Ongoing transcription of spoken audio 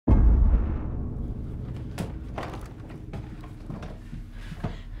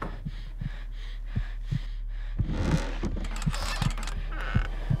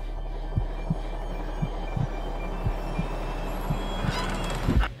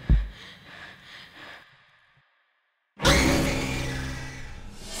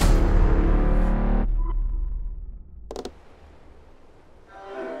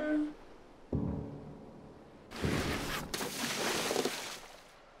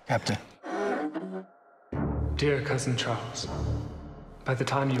Captain. Dear Cousin Charles, by the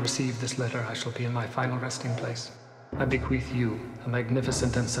time you receive this letter, I shall be in my final resting place. I bequeath you a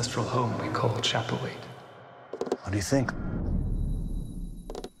magnificent ancestral home we call Chapelwaite. What do you think?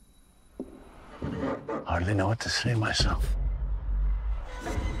 Hardly know what to say myself.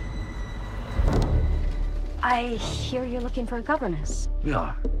 I hear you're looking for a governess. We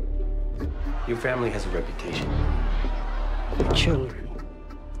are. Your family has a reputation. Your children,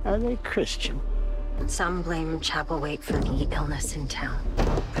 are they Christian? Some blame Chapelwaite for the illness in town.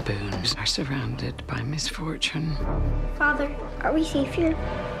 The Boones are surrounded by misfortune. Father, are we safe here?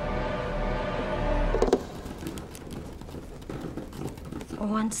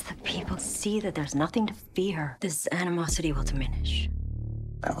 Once the people see that there's nothing to fear, this animosity will diminish.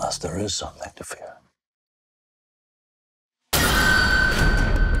 Unless there is something to fear.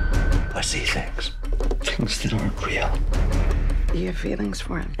 I see things. Things that aren't real. You have feelings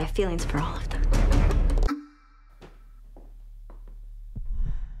for him? I have feelings for all of them.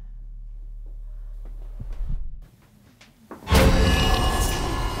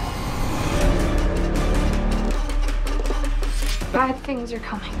 Bad things are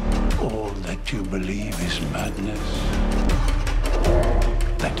coming. All that you believe is madness.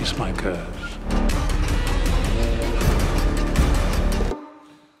 That is my curse.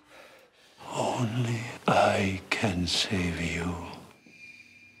 Only I can save you.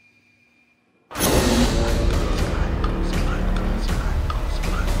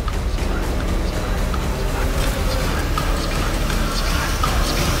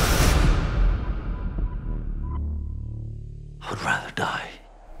 I would rather die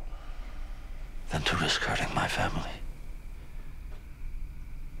than to risk hurting my family.